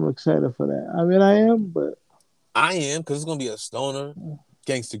know if I'm excited for that. I mean, I am, but I am, because it's gonna be a stoner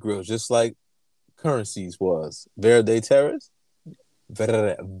Gangsta Grills, just like Currencies was. Verde Terrace.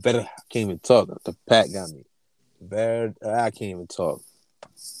 Verde, I can't even talk. The pack got me. Verde, I can't even talk.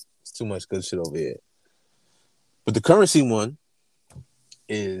 It's too much good shit over here. But the Currency one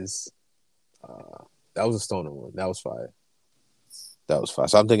is that was a stoner one. That was fire. That was fire.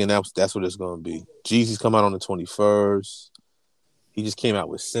 So I'm thinking that's what it's gonna be. Jeezy's come out on the 21st. He just came out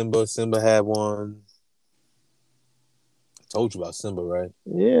with Simba. Simba had one. I told you about Simba, right?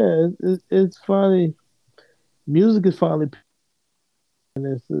 yeah, it's finally music is finally.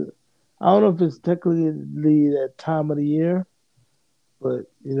 And I don't know if it's technically that time of the year,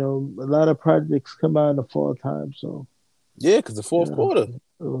 but you know, a lot of projects come out in the fall time, so Yeah, because the fourth yeah. quarter.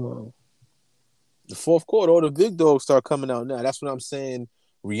 Uh, The fourth quarter, all the big dogs start coming out now. That's what I'm saying.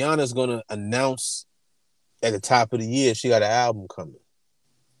 Rihanna's gonna announce at the top of the year she got an album coming.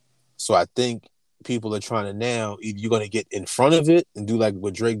 So I think people are trying to now either you're gonna get in front of it and do like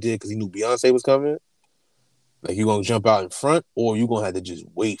what Drake did because he knew Beyonce was coming. Like you're gonna jump out in front, or you're gonna have to just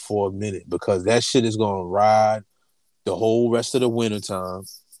wait for a minute because that shit is gonna ride the whole rest of the winter time.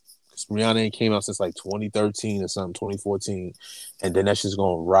 Because Rihanna ain't came out since like 2013 or something, 2014, and then that shit's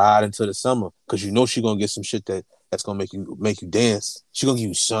gonna ride into the summer because you know she's gonna get some shit that's gonna make you dance. She's gonna give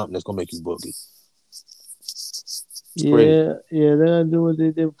you something that's gonna make you boogie. It's crazy. yeah, they're gonna do what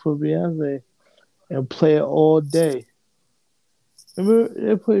they did for Beyonce and play it all day. Remember,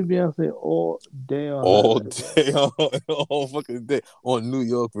 they played Beyonce all day on Hot All 97. day, all fucking day on New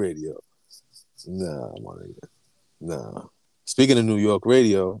York radio. Nah, my nigga. Nah. Speaking of New York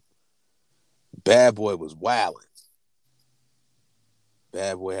radio, Bad Boy was wilding.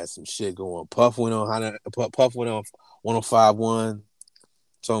 Bad Boy had some shit going. Puff went on 105.1,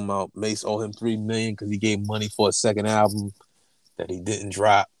 talking about Mase owed him $3 million because he gave money for a second album that he didn't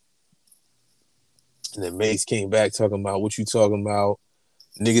drop. And then Mase came back talking about what you talking about.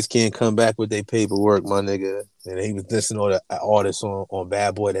 Niggas can't come back with their paperwork, my nigga. And he was listening to all the artists on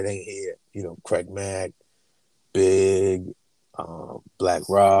Bad Boy that ain't here. You know, Craig Mack, Big, Black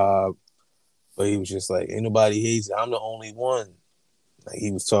Rob. But he was just like, ain't nobody hates it. I'm the only one. Like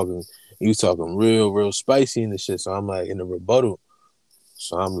he was talking real spicy in the shit. So I'm like in the rebuttal.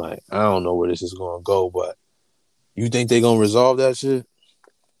 So I'm like, I don't know where this is gonna go, but you think they gonna resolve that shit?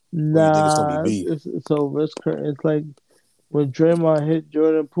 Or you think it's gonna be Nah, beef? it's over. It's like when Draymond hit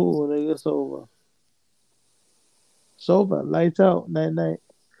Jordan Poole, nigga, it's over. It's over. Lights out. Night night.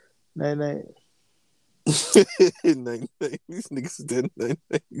 Night night. These niggas did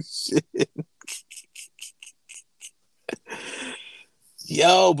shit.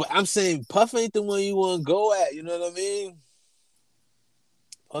 Yo, but I'm saying Puff ain't the one you want to go at. You know what I mean?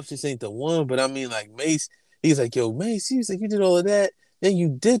 Puff just ain't the one. But I mean, like Mase, he's like, yo, Mase, he was like, you did all of that, then you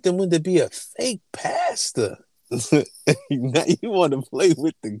did them when to be a fake pastor. Now you want to play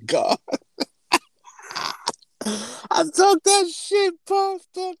with the God. I talk that shit, Puff.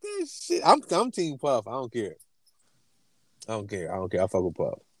 Talk that shit. I'm Team Puff. I don't care. I don't care. I don't care. I fuck with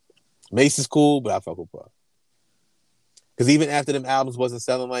Puff. Mase is cool, but I fuck with Puff. Because even after them albums wasn't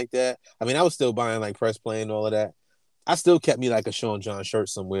selling like that, I mean, I was still buying like press play and all of that. I still kept me like a Sean John shirt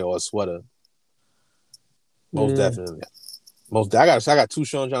somewhere or a sweater. Most Yeah. definitely. I got two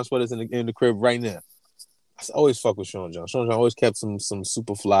Sean John sweaters in the crib right now. I always fuck with Sean John. Sean John always kept some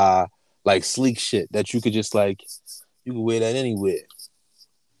super fly, like sleek shit that you could just like you could wear that anywhere.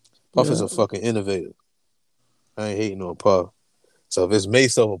 Puff is Yeah. a fucking innovator. I ain't hating on Puff. So if it's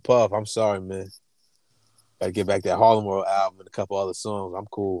Mase over Puff, I'm sorry, man. Gotta get back that Harlem World album and a couple other songs. I'm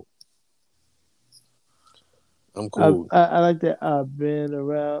cool. I'm cool. I like that. I've been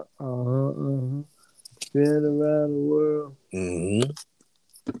around. Been around the world. Mm-hmm.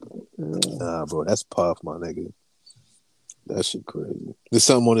 Yeah. Nah, bro, that's Puff, my nigga. That shit crazy. There's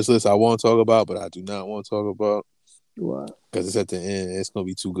something on this list I want to talk about, but I do not want to talk about Wow. because it's at the end. And it's gonna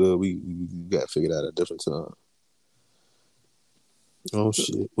be too good. We got to figure it out at a different time. Oh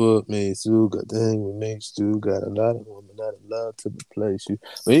shit! What makes you got the hang with makes you got a lot of women that love to replace you.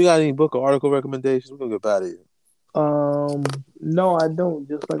 When you got any book or article recommendations, we're gonna get out of here. No, I don't.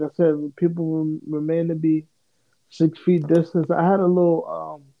 Just like I said, people remain to be 6 feet distance. I had a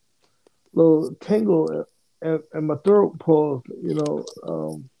little tingle in my throat pause.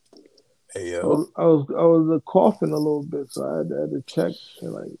 Hey I yo, was coughing a little bit, so I had to check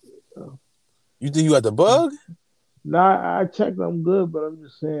and like. Uh, you think you got the bug? nah, I checked. I'm good, but I'm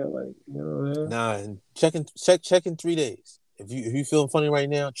just saying, like, you know what I mean? Nah, and check in 3 days. If you feeling funny right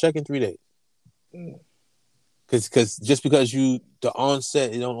now, check in 3 days. Mm. Cause just because you the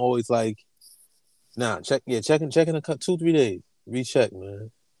onset, it don't always like. Nah, check in a 2 3 days. Recheck,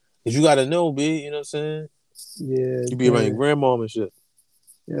 man. Cause you gotta know, B. You know what I'm saying? Yeah, You be around your Janet. grandma and shit.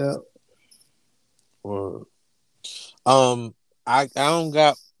 Yeah. Or I don't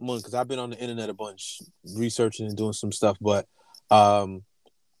got one because I've been on the internet a bunch, researching and doing some stuff. But um,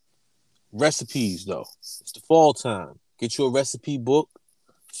 recipes though, it's the fall time. Get you a recipe book.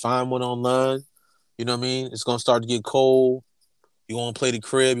 Find one online. You know what I mean? It's gonna start to get cold. You want to play the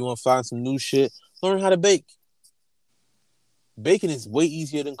crib. You want to find some new shit. Learn how to bake. Baking is way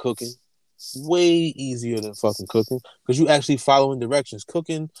easier than cooking. Way easier than fucking cooking because you actually following directions.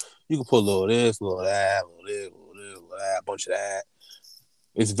 Cooking, you can put a little of this, a little of that, a little of this, a little of this, a little of that, a bunch of that.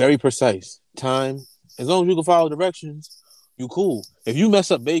 It's very precise. Time, as long as you can follow directions, you cool. If you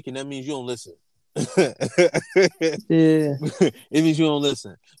mess up baking, that means you don't listen. It Yeah. means you don't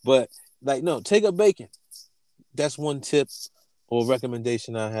listen. But like, no, take up baking. That's one tip or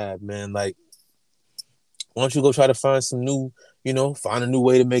recommendation I have, man. Like, why don't you go try to find some new, find a new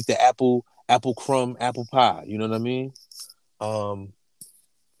way to make the apple crumb apple pie. You know what I mean? Um,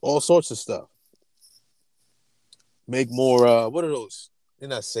 all sorts of stuff. Make more. What are those? They're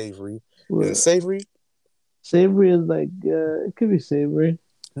not savory. Is it Well, savory? savory is like it could be savory.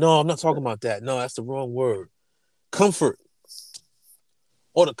 No, I'm not talking about that. No, that's the wrong word. Comfort.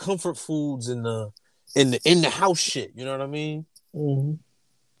 All the comfort foods in the house shit. You know what I mean? Hmm.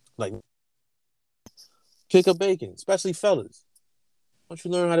 Like pick up bacon, especially fellas. Why don't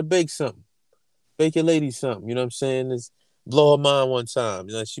you learn how to bake something? Bake your lady something. You know what I'm saying? It's blow her mind one time.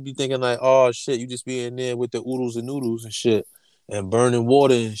 She be thinking like, oh shit, you just be in there with the oodles and noodles and shit and burning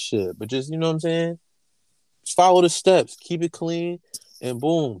water and shit. But just, you know what I'm saying? Just follow the steps, keep it clean, and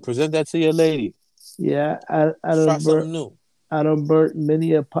boom, present that to your lady. Yeah, I Try don't burnt something new. I don't burnt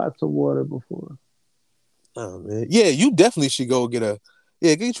many a pots of water before. Oh man, yeah, you definitely should go get a,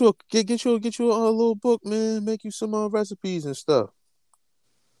 yeah, get you a little book, man. Make you some recipes and stuff.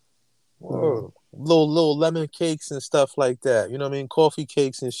 Uh, Whoa. Little lemon cakes and stuff like that. You know what I mean? Coffee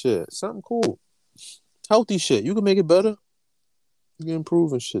cakes and shit. Something cool. Healthy shit. You can make it better. You can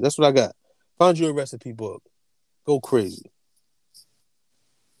improve and shit. That's what I got. Find you a recipe book. Go crazy.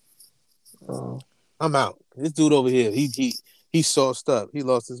 uh, I'm out. This dude over here, he sauced up. He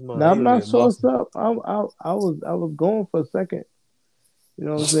lost his mind. now He I'm over not here lost. sauced up. I was going for a second. You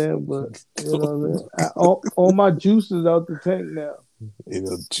know what I'm saying? But you know what I mean? All my juices out the tank now. You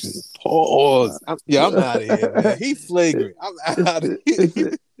know, Uh, pause. I'm out of here, man. He flagrant. I'm out of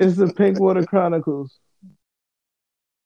here. it's the Pinkwater Chronicles.